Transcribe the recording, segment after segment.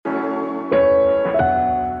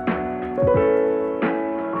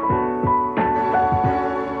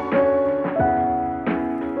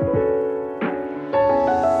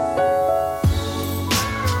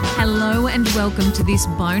welcome to this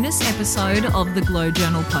bonus episode of the Glow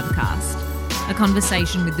Journal podcast, a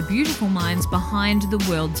conversation with the beautiful minds behind the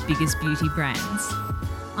world's biggest beauty brands.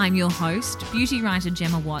 I'm your host, beauty writer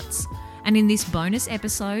Gemma Watts, and in this bonus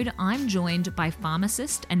episode, I'm joined by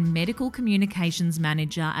pharmacist and medical communications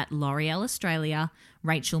manager at L'Oreal Australia,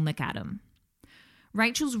 Rachel McAdam.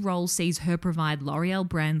 Rachel's role sees her provide L'Oreal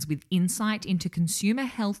brands with insight into consumer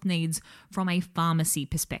health needs from a pharmacy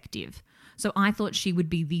perspective. So I thought she would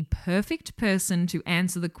be the perfect person to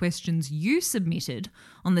answer the questions you submitted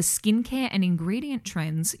on the skincare and ingredient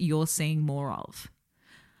trends you're seeing more of.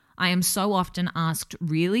 I am so often asked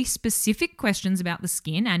really specific questions about the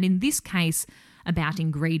skin, and in this case, about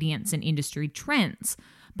ingredients and industry trends.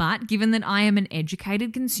 But given that I am an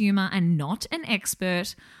educated consumer and not an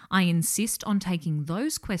expert, I insist on taking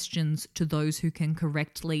those questions to those who can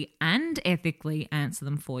correctly and ethically answer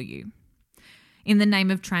them for you. In the name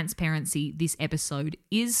of transparency, this episode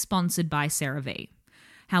is sponsored by CeraVe.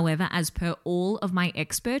 However, as per all of my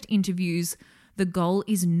expert interviews, the goal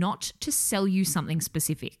is not to sell you something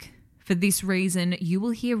specific. For this reason, you will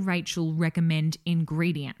hear Rachel recommend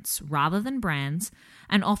ingredients rather than brands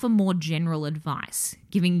and offer more general advice,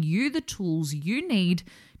 giving you the tools you need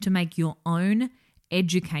to make your own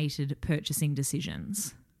educated purchasing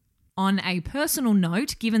decisions. On a personal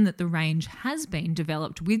note, given that the range has been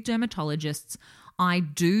developed with dermatologists, I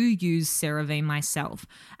do use CeraVe myself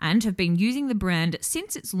and have been using the brand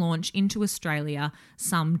since its launch into Australia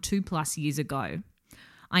some 2+ years ago.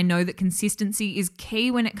 I know that consistency is key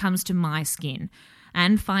when it comes to my skin,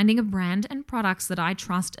 and finding a brand and products that I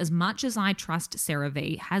trust as much as I trust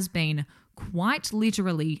CeraVe has been quite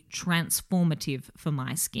literally transformative for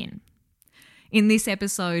my skin. In this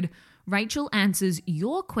episode, Rachel answers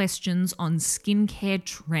your questions on skincare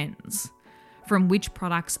trends, from which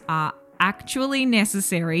products are actually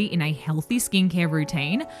necessary in a healthy skincare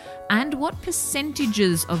routine, and what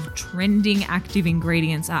percentages of trending active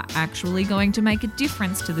ingredients are actually going to make a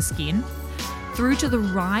difference to the skin, through to the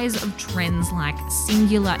rise of trends like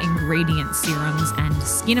singular ingredient serums and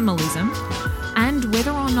skinimalism, and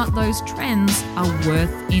whether or not those trends are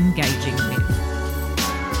worth engaging with.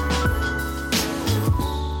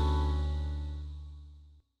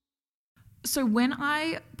 So when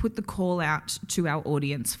I put the call out to our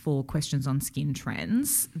audience for questions on skin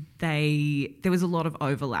trends, there was a lot of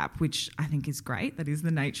overlap, which I think is great. That is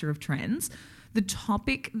the nature of trends. The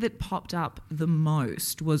topic that popped up the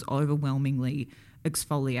most was overwhelmingly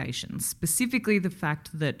exfoliation, specifically the fact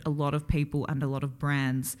that a lot of people and a lot of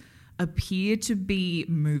brands appear to be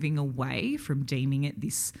moving away from deeming it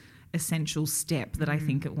this essential step that I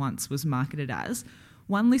think it once was marketed as.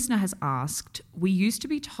 One listener has asked, we used to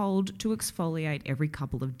be told to exfoliate every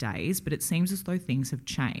couple of days, but it seems as though things have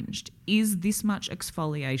changed. Is this much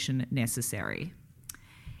exfoliation necessary?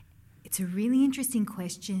 It's a really interesting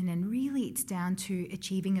question, and really it's down to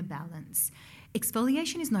achieving a balance.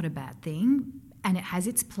 Exfoliation is not a bad thing, and it has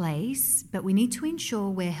its place, but we need to ensure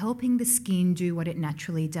we're helping the skin do what it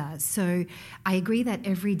naturally does. So I agree that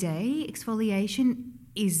every day exfoliation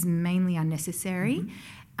is mainly unnecessary.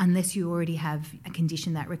 Unless you already have a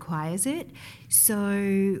condition that requires it.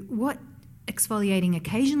 So what exfoliating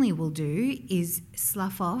occasionally will do is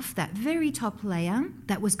slough off that very top layer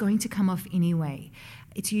that was going to come off anyway.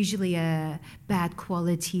 It's usually a bad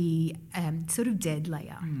quality, sort of dead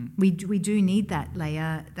layer. We do need that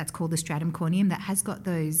layer that's called the stratum corneum that has got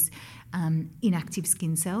those inactive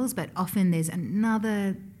skin cells, but often there's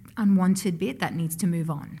another unwanted bit that needs to move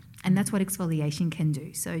on. And that's what exfoliation can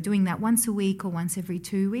do. So doing that once a week or once every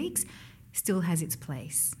 2 weeks still has its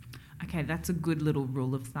place. Okay, that's a good little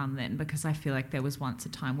rule of thumb then, because I feel like there was once a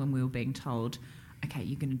time when we were being told, okay,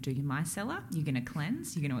 you're going to do your micellar, you're going to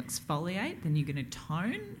cleanse, you're going to exfoliate, then you're going to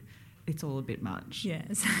tone. It's all a bit much.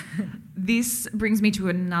 Yes. This brings me to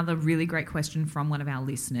another really great question from one of our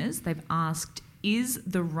listeners. They've asked, is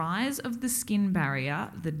the rise of the skin barrier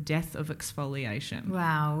the death of exfoliation?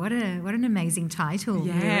 Wow, what an amazing title.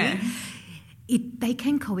 Yeah. Really. They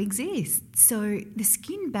can coexist. So the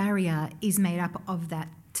skin barrier is made up of that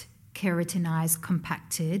keratinized,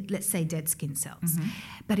 compacted, let's say dead skin cells.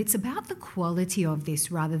 But it's about the quality of this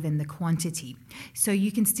rather than the quantity. So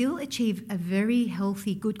you can still achieve a very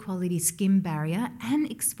healthy, good quality skin barrier and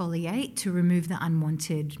exfoliate to remove the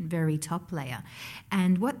unwanted very top layer.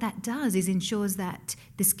 And what that does is ensures that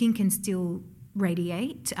the skin can still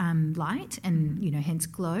radiate light and, hence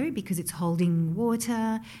glow, because it's holding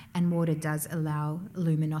water, and water does allow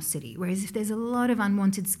luminosity. Whereas if there's a lot of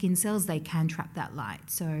unwanted skin cells, they can trap that light.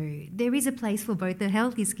 So there is a place for both the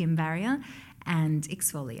healthy skin barrier and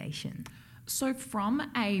exfoliation. So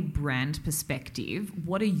from a brand perspective,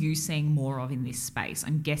 what are you seeing more of in this space?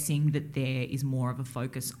 I'm guessing that there is more of a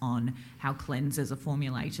focus on how cleansers are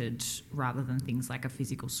formulated rather than things like a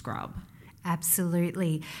physical scrub.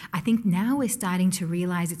 Absolutely. I think now we're starting to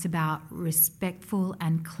realise it's about respectful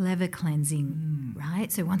and clever cleansing,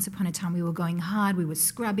 right? So once upon a time we were going hard, we were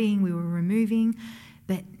scrubbing, we were removing,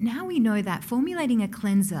 but now we know that formulating a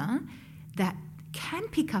cleanser that can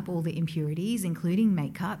pick up all the impurities, including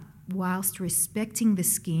makeup, whilst respecting the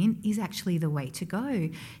skin is actually the way to go.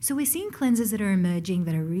 So we're seeing cleansers that are emerging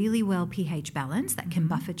that are really well pH balanced, that can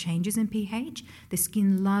buffer changes in pH. The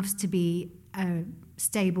skin loves to be a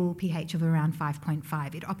stable pH of around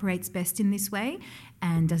 5.5. It operates best in this way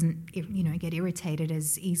and doesn't, get irritated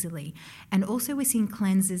as easily. And also we're seeing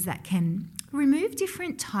cleansers that can remove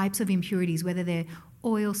different types of impurities, whether they're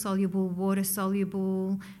oil soluble, water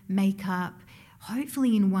soluble, makeup,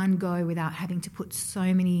 hopefully in one go without having to put so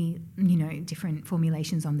many, different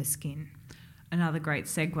formulations on the skin. Another great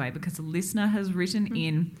segue, because a listener has written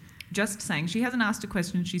in just saying, she hasn't asked a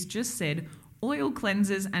question, she's just said oil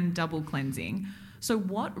cleansers and double cleansing. So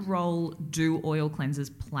what role do oil cleansers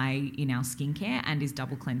play in our skincare, and is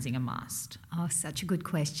double cleansing a must? Oh, such a good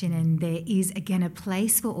question. And there is, again, a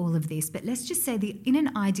place for all of this. But let's just say in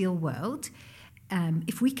an ideal world,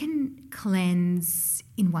 if we can cleanse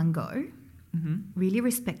in one go, really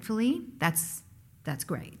respectfully, that's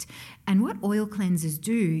great. And what oil cleansers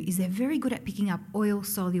do is they're very good at picking up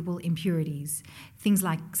oil-soluble impurities. Things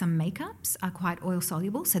like some makeups are quite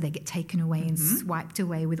oil-soluble, so they get taken away and swiped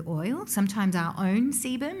away with oil. Sometimes our own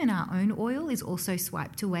sebum and our own oil is also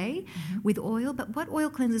swiped away with oil. But what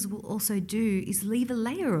oil cleansers will also do is leave a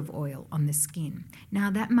layer of oil on the skin.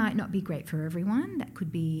 Now, that might not be great for everyone. That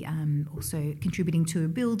could be also contributing to a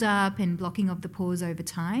build-up and blocking of the pores over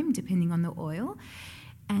time, depending on the oil.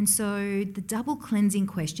 And so the double cleansing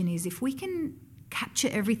question is, if we can capture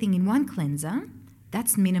everything in one cleanser,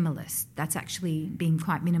 that's minimalist. That's actually being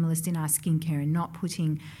quite minimalist in our skincare and not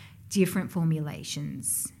putting different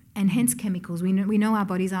formulations. And hence chemicals. We know our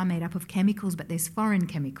bodies are made up of chemicals, but there's foreign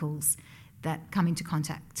chemicals that come into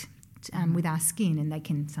contact with our skin, and they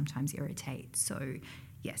can sometimes irritate. So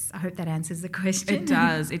yes, I hope that answers the question. It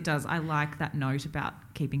does. I like that note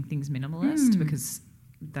about keeping things minimalist because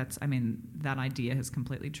that idea has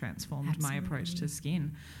completely transformed my approach to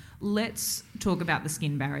skin. Let's talk about the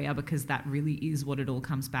skin barrier, because that really is what it all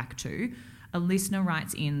comes back to. A listener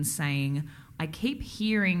writes in saying, I keep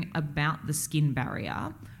hearing about the skin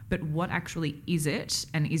barrier, but what actually is it?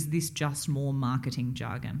 And is this just more marketing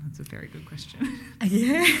jargon? That's a very good question.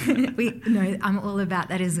 Yeah, I'm all about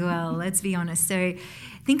that as well. Let's be honest. So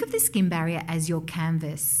think of the skin barrier as your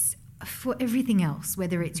canvas for everything else,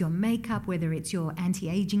 whether it's your makeup, whether it's your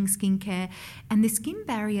anti-aging skincare. And the skin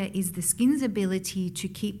barrier is the skin's ability to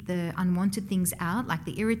keep the unwanted things out, like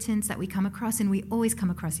the irritants that we come across, and we always come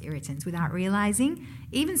across irritants without realizing.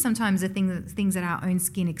 Even sometimes the things that our own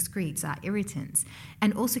skin excretes are irritants,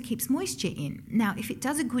 and also keeps moisture in. Now, if it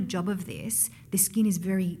does a good job of this, the skin is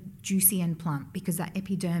very juicy and plump, because that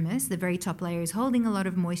epidermis, the very top layer, is holding a lot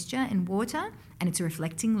of moisture and water, and it's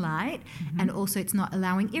reflecting light, and also it's not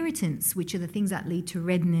allowing irritants, which are the things that lead to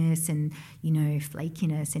redness and,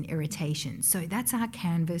 flakiness and irritation. So that's our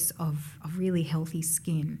canvas of really healthy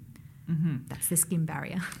skin. That's the skin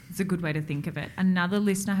barrier. It's a good way to think of it. Another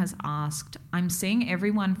listener has asked, I'm seeing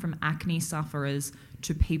everyone from acne sufferers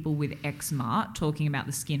to people with eczema talking about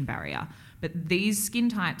the skin barrier, but these skin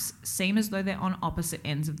types seem as though they're on opposite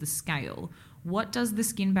ends of the scale. What does the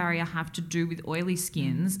skin barrier have to do with oily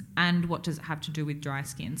skins, and what does it have to do with dry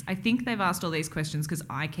skins? I think they've asked all these questions because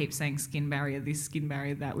I keep saying skin barrier this, skin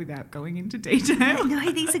barrier that, without going into detail.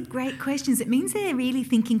 No, these are great questions. It means they're really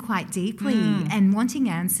thinking quite deeply and wanting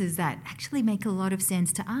answers that actually make a lot of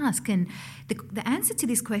sense to ask. And the answer to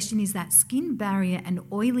this question is that skin barrier and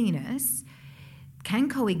oiliness can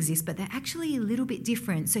coexist, but they're actually a little bit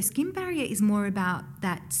different. So skin barrier is more about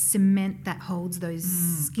that cement that holds those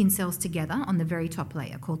skin cells together on the very top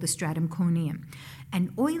layer, called the stratum corneum.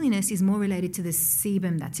 And oiliness is more related to the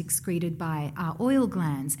sebum that's excreted by our oil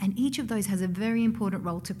glands. And each of those has a very important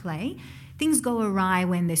role to play. Things go awry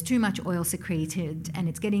when there's too much oil secreted, and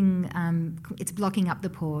it's blocking up the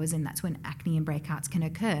pores, and that's when acne and breakouts can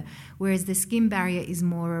occur. Whereas the skin barrier is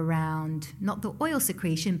more around not the oil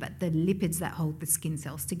secretion, but the lipids that hold the skin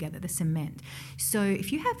cells together, the cement. So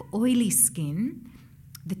if you have oily skin,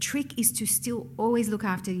 the trick is to still always look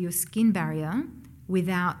after your skin barrier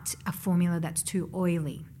without a formula that's too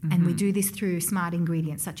oily. And we do this through smart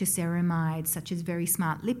ingredients such as ceramides, such as very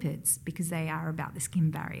smart lipids, because they are about the skin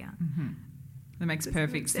barrier. That makes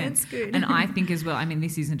perfect sense. Good. And I think as well, I mean,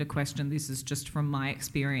 this isn't a question, this is just from my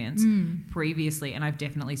experience previously, and I've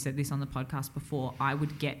definitely said this on the podcast before, I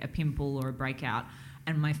would get a pimple or a breakout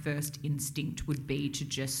and my first instinct would be to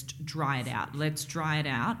just dry it out. Let's dry it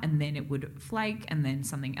out, and then it would flake, and then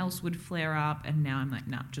something else would flare up, and now I'm like,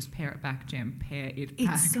 nah, just pare it back, Gem, pare it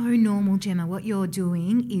back. It's so normal, Gemma. What you're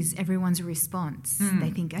doing is everyone's response. They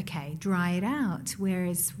think, okay, dry it out,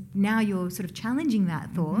 whereas now you're sort of challenging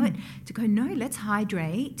that thought to go, no, let's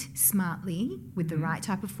hydrate smartly with the right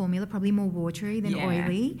type of formula, probably more watery than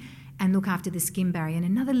oily, and look after the skin barrier. And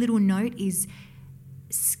another little note is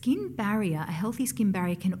skin barrier, a healthy skin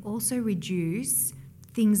barrier can also reduce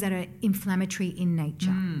things that are inflammatory in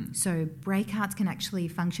nature. So breakouts can actually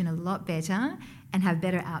function a lot better and have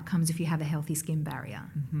better outcomes if you have a healthy skin barrier.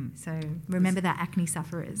 So remember that, acne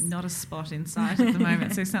sufferers. Not a spot in sight at the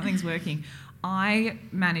moment, so something's working. I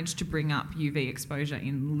managed to bring up UV exposure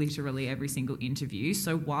in literally every single interview.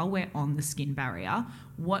 So while we're on the skin barrier,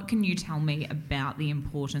 what can you tell me about the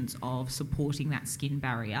importance of supporting that skin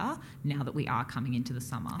barrier now that we are coming into the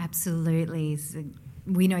summer? Absolutely. So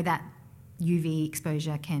we know that UV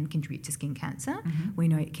exposure can contribute to skin cancer. We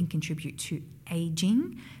know it can contribute to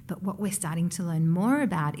aging, but what we're starting to learn more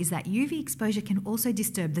about is that UV exposure can also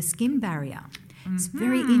disturb the skin barrier. It's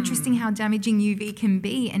very interesting how damaging UV can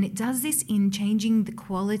be, and it does this in changing the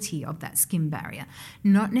quality of that skin barrier,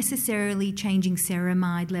 not necessarily changing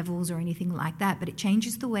ceramide levels or anything like that, but it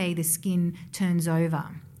changes the way the skin turns over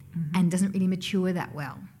and doesn't really mature that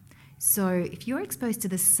well. So if you're exposed to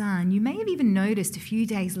the sun, you may have even noticed a few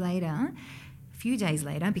days later,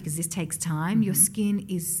 because this takes time, your skin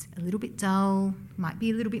is a little bit dull, might be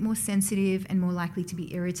a little bit more sensitive and more likely to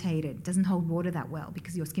be irritated. It doesn't hold water that well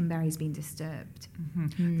because your skin barrier has been disturbed.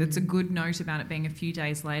 That's a good note about it being a few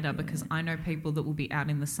days later, because I know people that will be out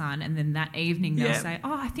in the sun and then that evening they'll say,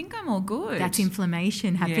 oh, I think I'm all good. That's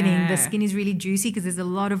inflammation happening. The skin is really juicy because there's a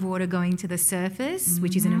lot of water going to the surface,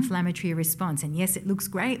 which is an inflammatory response. And yes, it looks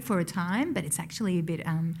great for a time, but it's actually a bit...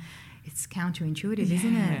 it's counterintuitive,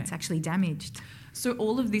 isn't it? It's actually damaged. So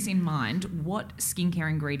all of this in mind, what skincare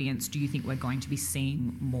ingredients do you think we're going to be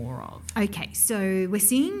seeing more of? Okay, so we're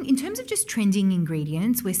seeing, in terms of just trending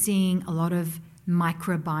ingredients, we're seeing a lot of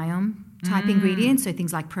microbiome type ingredients, so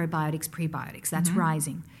things like probiotics, prebiotics, that's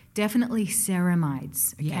rising. Definitely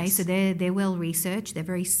ceramides, okay? So they're well researched, they're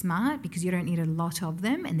very smart because you don't need a lot of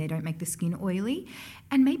them and they don't make the skin oily.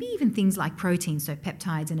 And maybe even things like proteins, so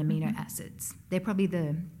peptides and amino acids. They're probably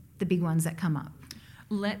the big ones that come up.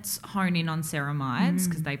 Let's hone in on ceramides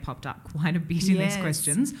because they popped up quite a bit in these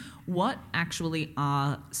questions. What actually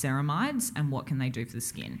are ceramides and what can they do for the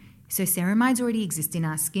skin? So ceramides already exist in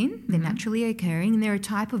our skin. They're naturally occurring, and they're a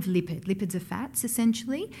type of lipid. Lipids are fats,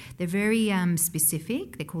 essentially. They're very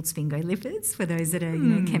specific. They're called sphingolipids for those that are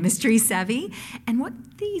chemistry savvy. And what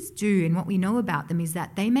these do and what we know about them is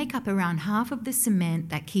that they make up around half of the cement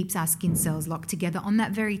that keeps our skin cells locked together on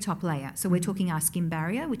that very top layer. So we're talking our skin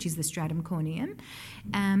barrier, which is the stratum corneum.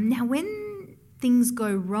 Now, when things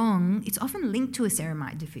go wrong, it's often linked to a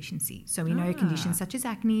ceramide deficiency. So we know conditions such as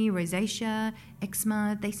acne, rosacea,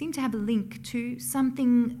 eczema, they seem to have a link to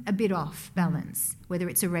something a bit off balance, whether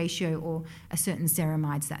it's a ratio or a certain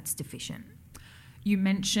ceramides that's deficient. You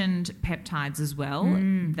mentioned peptides as well.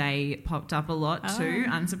 They popped up a lot too,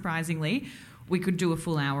 unsurprisingly. We could do a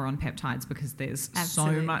full hour on peptides because there's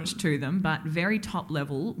so much to them, but very top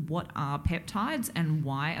level, what are peptides and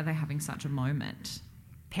why are they having such a moment?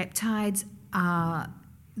 Peptides are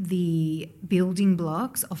the building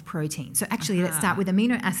blocks of protein. So actually, let's start with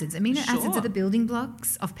amino acids. Amino acids are the building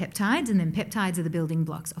blocks of peptides, and then peptides are the building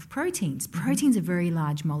blocks of proteins. Proteins are very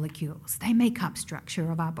large molecules. They make up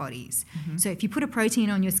structure of our bodies. So if you put a protein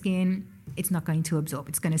on your skin, it's not going to absorb.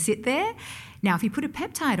 It's going to sit there. Now, if you put a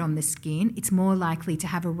peptide on the skin, it's more likely to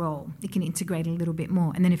have a role. It can integrate a little bit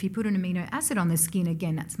more. And then if you put an amino acid on the skin,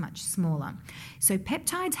 again, that's much smaller. So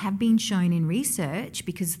peptides have been shown in research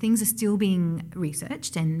because things are still being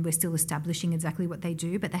researched and we're still establishing exactly what they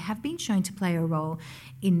do, but they have been shown to play a role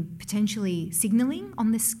in potentially signaling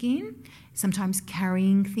on the skin, sometimes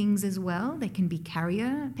carrying things as well. They can be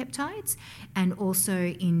carrier peptides, and also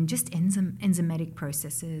in just enzymatic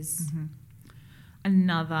processes.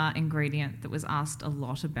 Another ingredient that was asked a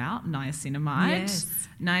lot about, niacinamide.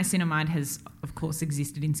 Niacinamide has, of course,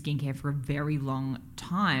 existed in skincare for a very long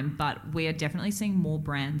time, but we're definitely seeing more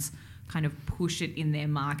brands kind of push it in their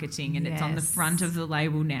marketing, and it's on the front of the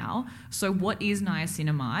label now. So what is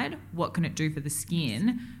niacinamide? What can it do for the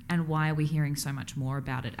skin? And why are we hearing so much more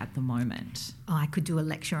about it at the moment? Oh, I could do a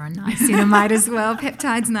lecture on niacinamide as well.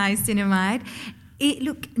 Peptides, niacinamide.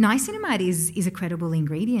 Look, niacinamide is a credible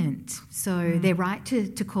ingredient, so they're right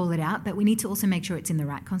to call it out, but we need to also make sure it's in the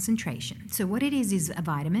right concentration. So what it is a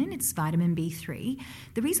vitamin. It's vitamin B3.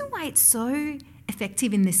 The reason why it's so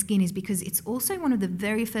effective in the skin is because it's also one of the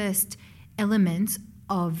very first elements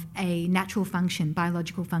of a natural function,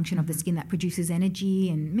 biological function of the skin that produces energy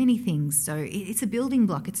and many things. So it's a building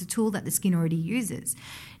block. It's a tool that the skin already uses.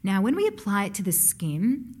 Now, when we apply it to the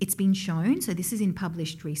skin, it's been shown, so this is in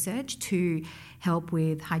published research, to help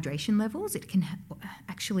with hydration levels. It can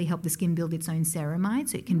actually help the skin build its own ceramide,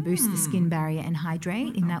 so it can boost the skin barrier and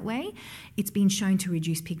hydrate in that way. It's been shown to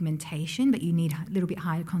reduce pigmentation, but you need a little bit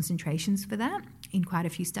higher concentrations for that in quite a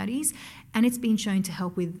few studies. And it's been shown to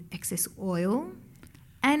help with excess oil,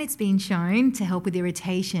 and it's been shown to help with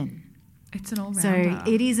irritation. It's an all-rounder.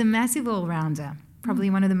 So it is a massive all-rounder,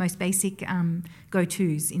 probably one of the most basic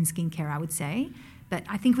go-tos in skincare, I would say. But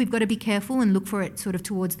I think we've got to be careful and look for it sort of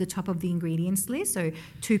towards the top of the ingredients list, so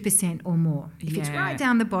 2% or more. If it's right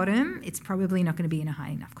down the bottom, it's probably not going to be in a high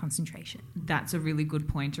enough concentration. That's a really good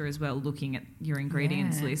pointer as well, looking at your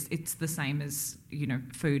ingredients list. It's the same as,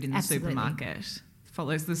 food in the supermarket.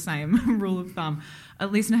 Follows the same rule of thumb. A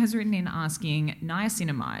listener has written in asking,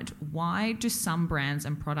 niacinamide, why do some brands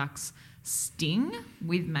and products sting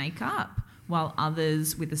with makeup while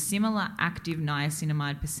others with a similar active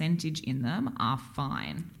niacinamide percentage in them are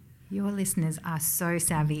fine? Your listeners are so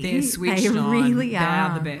savvy. They're switched on. They really are. They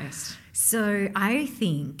are the best. So I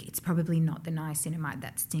think it's probably not the niacinamide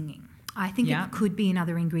that's stinging. I think it could be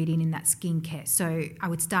another ingredient in that skincare. So I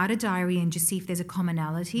would start a diary and just see if there's a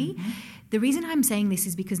commonality. The reason I'm saying this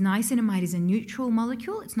is because niacinamide is a neutral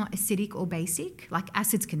molecule. It's not acidic or basic. Like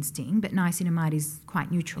acids can sting, but niacinamide is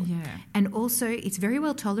quite neutral. Yeah. And also it's very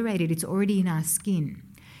well tolerated. It's already in our skin.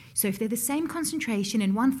 So if they're the same concentration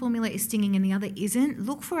and one formula is stinging and the other isn't,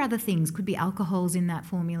 look for other things. Could be alcohols in that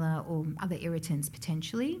formula or other irritants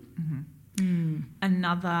potentially.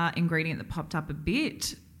 Another ingredient that popped up a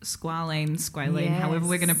bit, squalene, however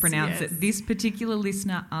we're going to pronounce it. This particular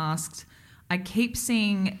listener asked, I keep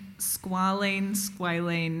seeing squalene,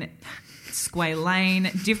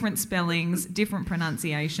 different spellings, different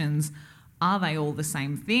pronunciations. Are they all the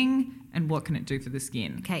same thing? And what can it do for the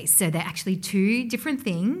skin? Okay, so they're actually two different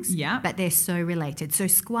things, but they're so related. So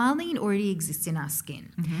squalene already exists in our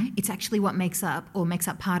skin. It's actually what makes up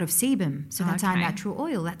part of sebum. So that's our natural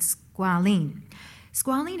oil. That's squalene.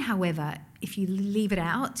 Squalene, however, if you leave it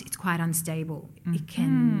out, it's quite unstable. It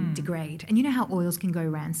can degrade. And you know how oils can go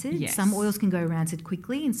rancid? Yes. Some oils can go rancid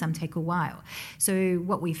quickly and some take a while. So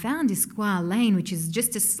what we found is squalane, which is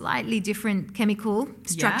just a slightly different chemical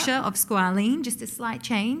structure of squalene, just a slight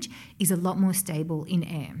change, is a lot more stable in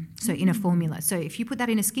air, so in a formula. So if you put that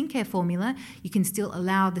in a skincare formula, you can still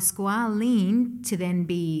allow the squalene to then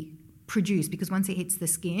be produced, because once it hits the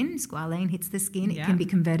skin, squalane hits the skin, it can be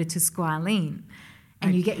converted to squalene.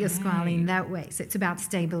 And you get your squalene that way. So it's about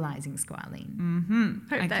stabilising squalene.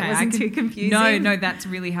 Hope that wasn't too confusing. No, that's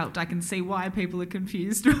really helped. I can see why people are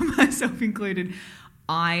confused, myself included.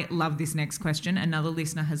 I love this next question. Another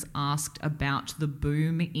listener has asked about the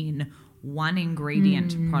boom in one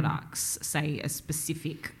ingredient products, say a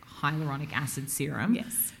specific hyaluronic acid serum.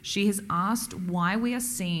 Yes. She has asked why we are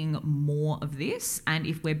seeing more of this and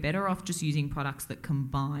if we're better off just using products that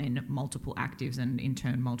combine multiple actives and in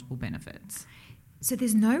turn multiple benefits. So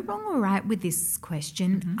there's no wrong or right with this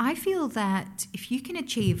question. I feel that if you can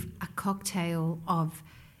achieve a cocktail of,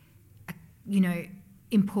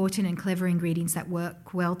 important and clever ingredients that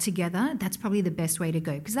work well together, that's probably the best way to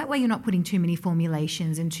go, because that way you're not putting too many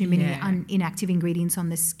formulations and too many inactive ingredients on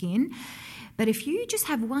the skin. But if you just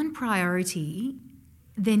have one priority,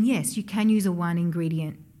 then yes, you can use a one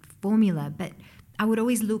ingredient formula. But I would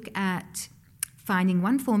always look at finding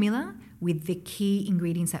one formula with the key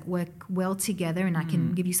ingredients that work well together, and I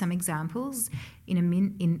can give you some examples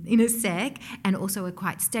in a sec, and also are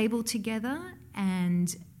quite stable together,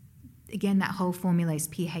 and again, that whole formula is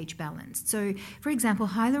pH balanced. So, for example,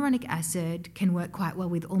 hyaluronic acid can work quite well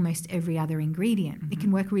with almost every other ingredient. It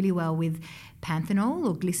can work really well with panthenol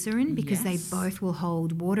or glycerin because they both will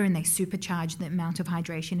hold water and they supercharge the amount of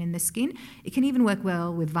hydration in the skin. It can even work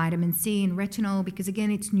well with vitamin C and retinol because,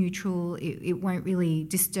 again, it's neutral. It won't really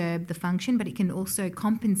disturb the function, but it can also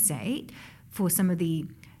compensate for some of the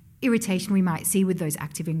irritation we might see with those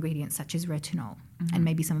active ingredients such as retinol and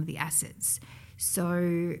maybe some of the acids.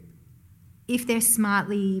 So if they're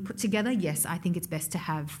smartly put together, yes, I think it's best to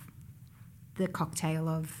have the cocktail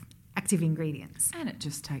of active ingredients. And it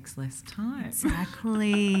just takes less time.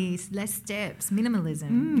 Exactly. Less steps,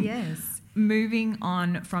 minimalism, yes. Moving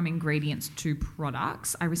on from ingredients to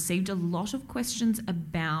products, I received a lot of questions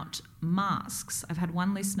about masks. I've had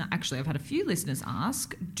a few listeners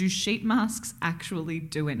ask, do sheet masks actually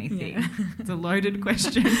do anything? Yeah. It's a loaded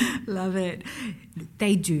question. Love it.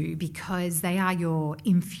 They do, because they are your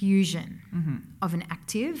infusion of an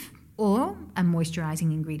active or a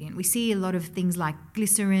moisturising ingredient. We see a lot of things like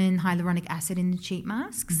glycerin, hyaluronic acid in the sheet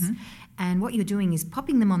masks. And what you're doing is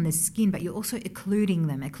popping them on the skin, but you're also occluding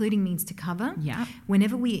them. Occluding means to cover. Yeah.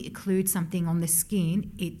 Whenever we occlude something on the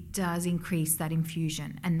skin, it does increase that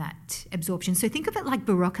infusion and that absorption. So think of it like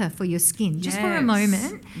Berocca for your skin, just for a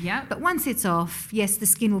moment. Yeah. But once it's off, yes, the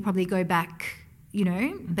skin will probably go back,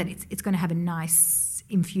 but it's going to have a nice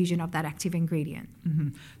infusion of that active ingredient.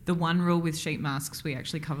 The one rule with sheet masks we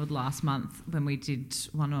actually covered last month when we did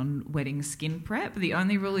one on wedding skin prep. The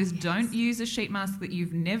only rule is don't use a sheet mask that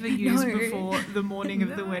you've never used before the morning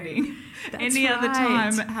of the wedding. Any other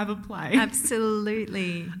time, have a play.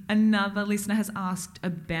 Absolutely. Another listener has asked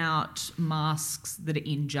about masks that are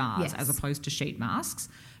in jars as opposed to sheet masks.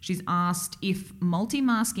 She's asked if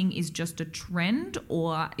multi-masking is just a trend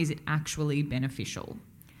or is it actually beneficial?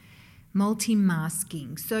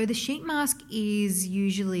 Multi-masking. So the sheet mask is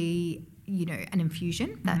usually, an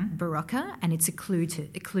infusion, that Berocca, and it's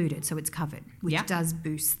occluded, so it's covered, which does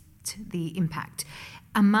boost the impact.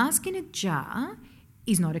 A mask in a jar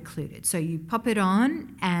is not occluded. So you pop it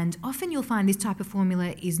on, and often you'll find this type of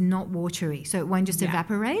formula is not watery, so it won't just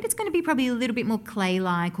evaporate. It's going to be probably a little bit more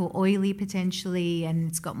clay-like or oily potentially, and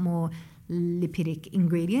it's got more lipidic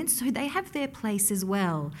ingredients. So they have their place as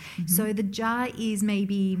well. So the jar is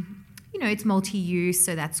maybe... it's multi-use,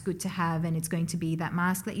 so that's good to have, and it's going to be that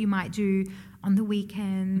mask that you might do on the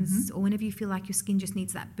weekends or whenever you feel like your skin just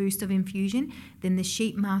needs that boost of infusion. Then the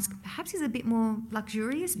sheet mask perhaps is a bit more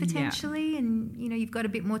luxurious potentially, and you've got a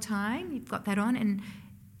bit more time, you've got that on, and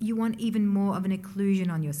you want even more of an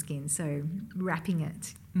occlusion on your skin, so wrapping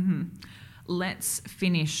it. Let's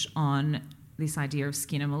finish on this idea of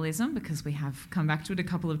skinimalism, because we have come back to it a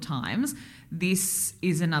couple of times. This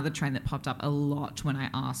is another trend that popped up a lot when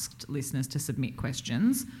I asked listeners to submit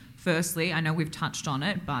questions. Firstly, I know we've touched on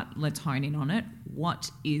it, but let's hone in on it.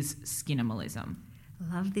 What is skinimalism?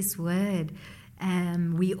 I love this word.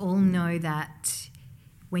 We all know that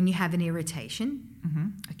when you have an irritation,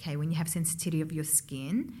 when you have sensitivity of your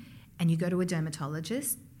skin and you go to a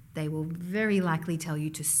dermatologist, they will very likely tell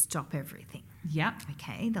you to stop everything. Yeah.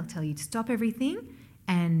 Okay, they'll tell you to stop everything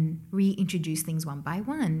and reintroduce things one by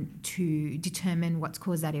one to determine what's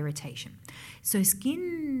caused that irritation. So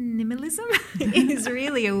skinimalism is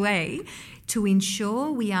really a way to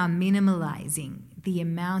ensure we are minimalising the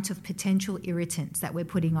amount of potential irritants that we're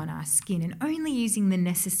putting on our skin and only using the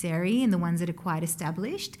necessary and the ones that are quite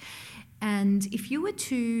established. And if you were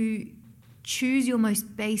to choose your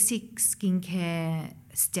most basic skincare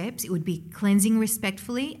steps, it would be cleansing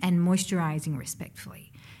respectfully and moisturizing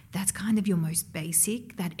respectfully. That's kind of your most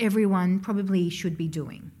basic that everyone probably should be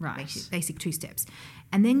doing. Right. Basic 2 steps.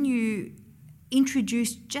 And then you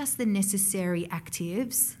introduce just the necessary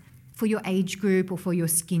actives for your age group or for your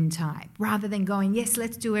skin type, rather than going, yes,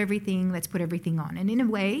 let's do everything, let's put everything on. And in a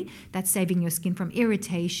way, that's saving your skin from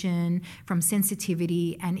irritation, from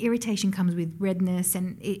sensitivity, and irritation comes with redness,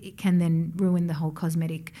 and it can then ruin the whole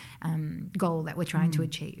cosmetic goal that we're trying to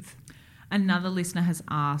achieve. Another listener has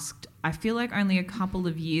asked, I feel like only a couple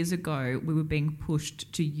of years ago we were being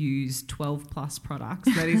pushed to use 12 plus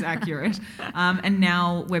products. That is accurate. And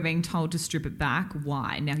now we're being told to strip it back.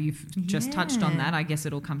 Why? Now you've just touched on that. I guess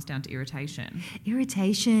it all comes down to irritation.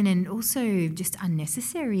 Irritation, and also just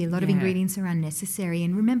unnecessary. A lot of ingredients are unnecessary.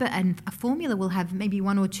 And remember, a formula will have maybe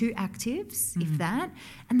 1 or 2 actives, if that.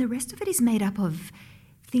 And the rest of it is made up of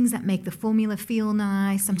things that make the formula feel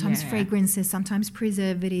nice, sometimes fragrances, sometimes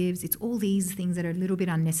preservatives. It's all these things that are a little bit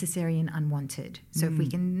unnecessary and unwanted. So if we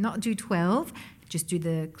can not do 12, just do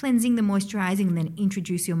the cleansing, the moisturising, and then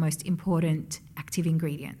introduce your most important active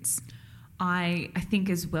ingredients. I think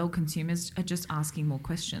as well consumers are just asking more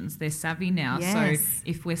questions. They're savvy now. Yes. So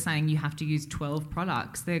if we're saying you have to use 12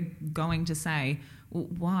 products, they're going to say, well,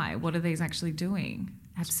 why? What are these actually doing?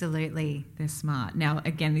 Absolutely. They're smart. Now,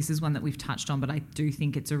 again, this is one that we've touched on, but I do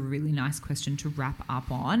think it's a really nice question to wrap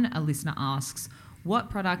up on. A listener asks, what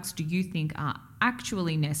products do you think are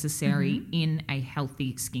actually necessary in a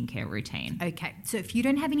healthy skincare routine? Okay, so if you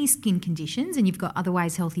don't have any skin conditions and you've got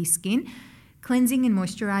otherwise healthy skin, cleansing and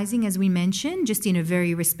moisturising, as we mentioned, just in a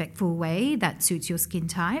very respectful way that suits your skin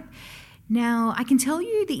type. Now, I can tell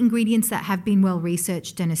you the ingredients that have been well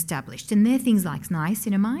researched and established, and they're things like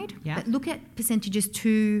niacinamide. Yeah. But look at percentages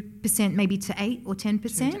 2%, maybe to 8 or 10%. 2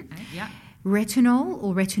 to 8, yeah. Retinol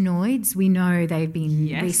or retinoids, we know they've been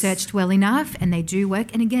researched well enough and they do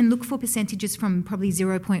work. And again, look for percentages from probably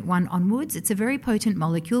 0.1 onwards. It's a very potent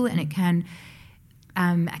molecule and it can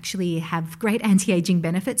actually have great anti-aging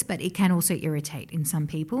benefits, but it can also irritate in some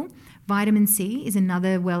people. Vitamin C is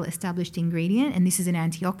another well-established ingredient, and this is an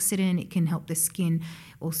antioxidant. It can help the skin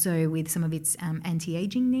also with some of its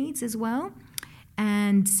anti-aging needs as well.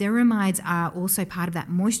 And ceramides are also part of that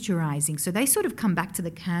moisturising. So they sort of come back to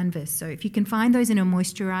the canvas. So if you can find those in a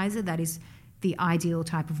moisturiser, that is the ideal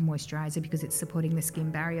type of moisturiser because it's supporting the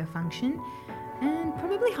skin barrier function. And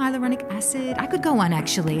probably hyaluronic acid. I could go on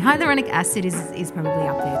actually. Hyaluronic acid is probably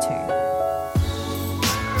up there too.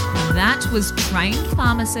 That was trained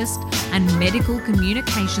pharmacist and medical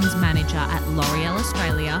communications manager at L'Oreal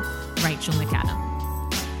Australia, Rachel McAdam.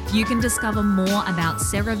 You can discover more about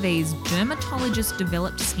CeraVe's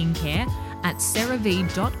dermatologist-developed skincare at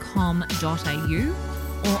cerave.com.au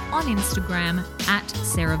or on Instagram at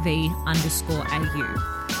cerave_au.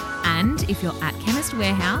 And if you're at Chemist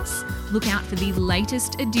Warehouse, look out for the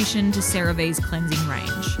latest addition to CeraVe's cleansing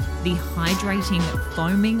range, the Hydrating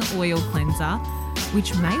Foaming Oil Cleanser,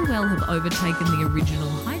 which may well have overtaken the original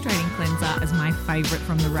Hydrating Cleanser as my favourite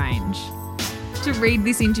from the range. To read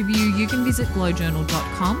this interview, you can visit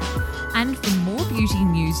glowjournal.com, and for more beauty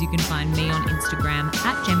news, you can find me on Instagram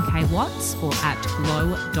at gemkwatts or at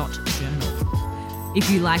glow.journal. If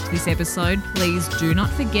you liked this episode, please do not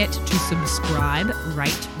forget to subscribe,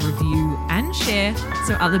 rate, review, and share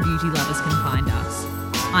so other beauty lovers can find us.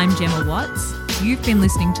 I'm Gemma Watts. You've been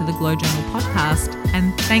listening to the Glow Journal podcast,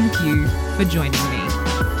 and thank you for joining me.